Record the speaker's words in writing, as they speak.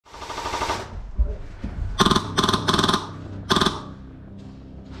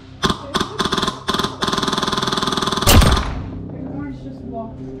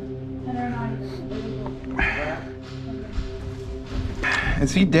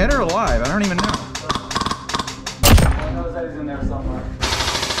Is he dead or alive? I don't even know. I know that he's in there somewhere.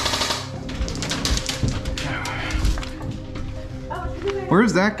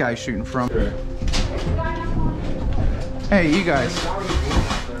 Where's that guy shooting from? Hey, you guys.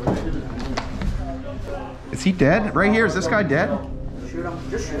 Is he dead? Right here? Is this guy dead? Shoot him.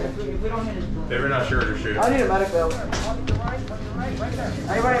 Just shoot him. They were not sure to shoot. I need a medic though.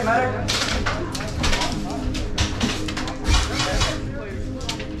 Anybody a medic?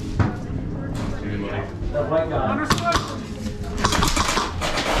 The white guy. Understood.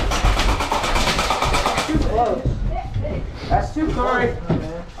 Too close. That's too close.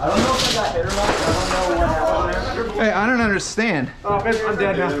 I don't know if I got hit or not. I don't know what happened there. Hey, I don't understand. Oh, I'm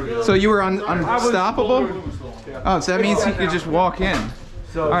dead now. So you were unstoppable? Oh, so that means he could just walk in.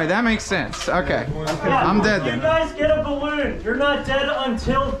 All right, that makes sense. Okay, I'm dead then. You guys get a balloon. You're not dead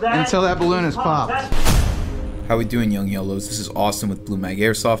until that balloon is popped. How we doing, young yellows? This is Austin with Blue Mag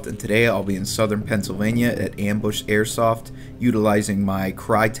Airsoft, and today I'll be in southern Pennsylvania at Ambush Airsoft, utilizing my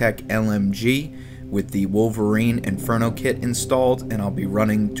Krytac LMG with the Wolverine Inferno kit installed, and I'll be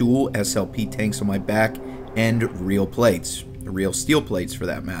running dual SLP tanks on my back and real plates, real steel plates for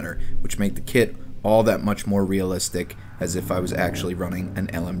that matter, which make the kit all that much more realistic, as if I was actually running an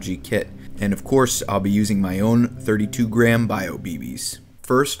LMG kit. And of course, I'll be using my own 32-gram bio BBs.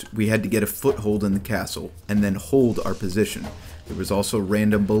 First, we had to get a foothold in the castle, and then hold our position. There was also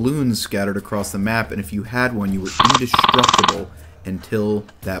random balloons scattered across the map, and if you had one, you were indestructible until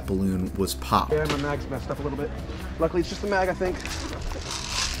that balloon was popped. Yeah, my mag's messed up a little bit. Luckily, it's just the mag, I think.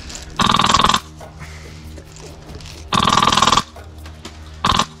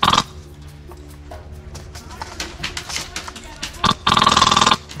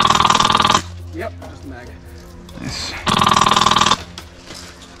 Yep, just the mag. Nice.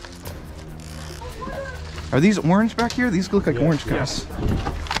 Are these orange back here? These look like orange guys.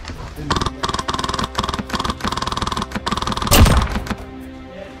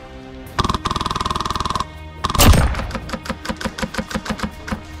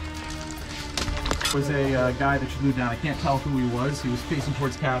 Was a guy that you moved down. I can't tell who he was. He was facing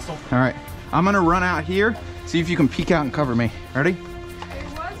towards castle. All right, I'm gonna run out here, see if you can peek out and cover me. Ready?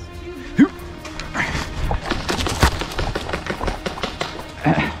 You're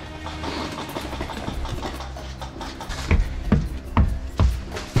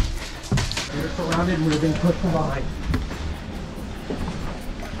surrounded and we've been put behind.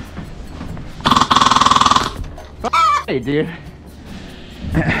 Hey, dude.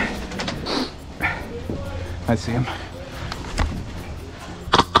 I see him.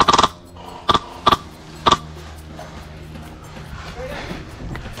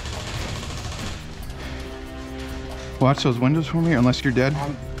 Watch those windows for me, unless you're dead.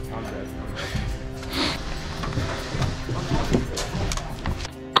 I'm dead.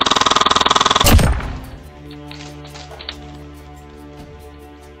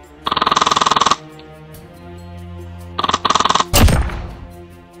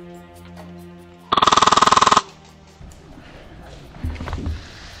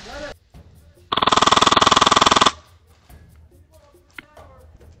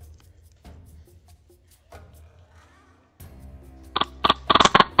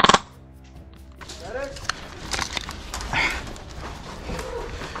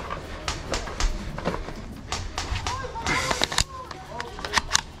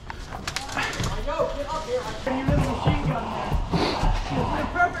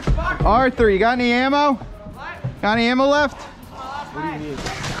 Arthur, you got any ammo? Got any ammo left? What do you need?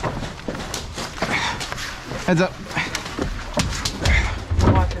 Heads up.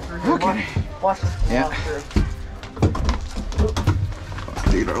 Watch it through. Okay. Watch it. Yeah.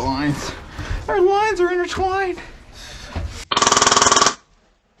 Dude, our lines are intertwined.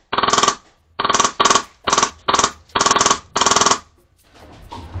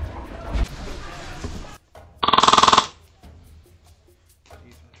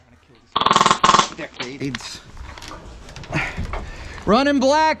 Decades. Running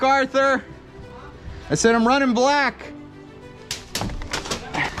black, Arthur. I said I'm running black.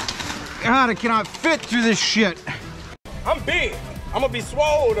 God, I cannot fit through this shit. I'm big. I'm gonna be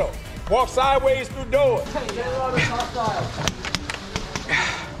swole though. Walk sideways through doors.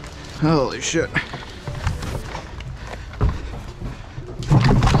 Holy shit.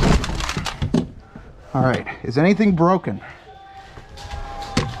 All right, is anything broken?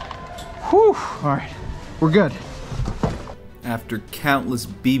 Whew, all right, we're good. After countless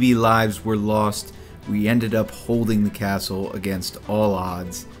BB lives were lost, we ended up holding the castle against all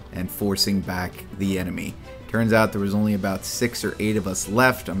odds and forcing back the enemy. Turns out there was only about 6 or 8 of us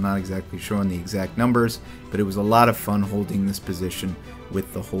left. I'm not exactly sure on the exact numbers, but it was a lot of fun holding this position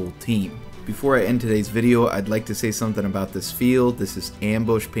with the whole team. Before I end today's video, I'd like to say something about this field. This is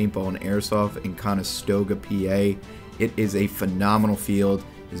Ambush Paintball and Airsoft in Conestoga, PA. It is a phenomenal field.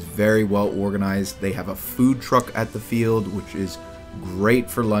 It's very well organized. They have a food truck at the field, which is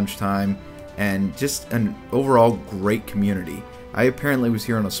great for lunchtime, and just an overall great community. I apparently was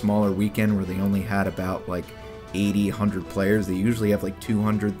here on a smaller weekend where they only had about like 80, 100 players. They usually have like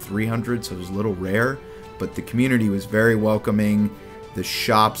 200, 300, so it was a little rare, but the community was very welcoming. The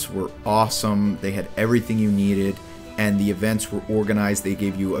shops were awesome. They had everything you needed, and the events were organized. They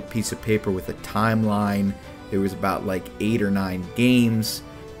gave you a piece of paper with a timeline. There was about like 8 or 9 games,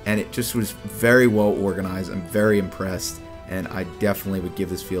 and it just was very well organized. I'm very impressed, and I definitely would give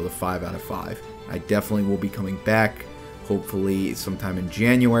this field a 5 out of 5. I definitely will be coming back, hopefully sometime in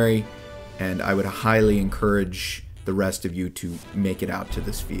January, and I would highly encourage the rest of you to make it out to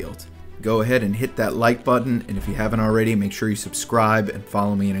this field. Go ahead and hit that like button, and if you haven't already, make sure you subscribe and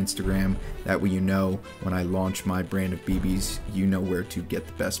follow me on Instagram. That way you know when I launch my brand of BBs, you know where to get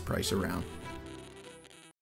the best price around.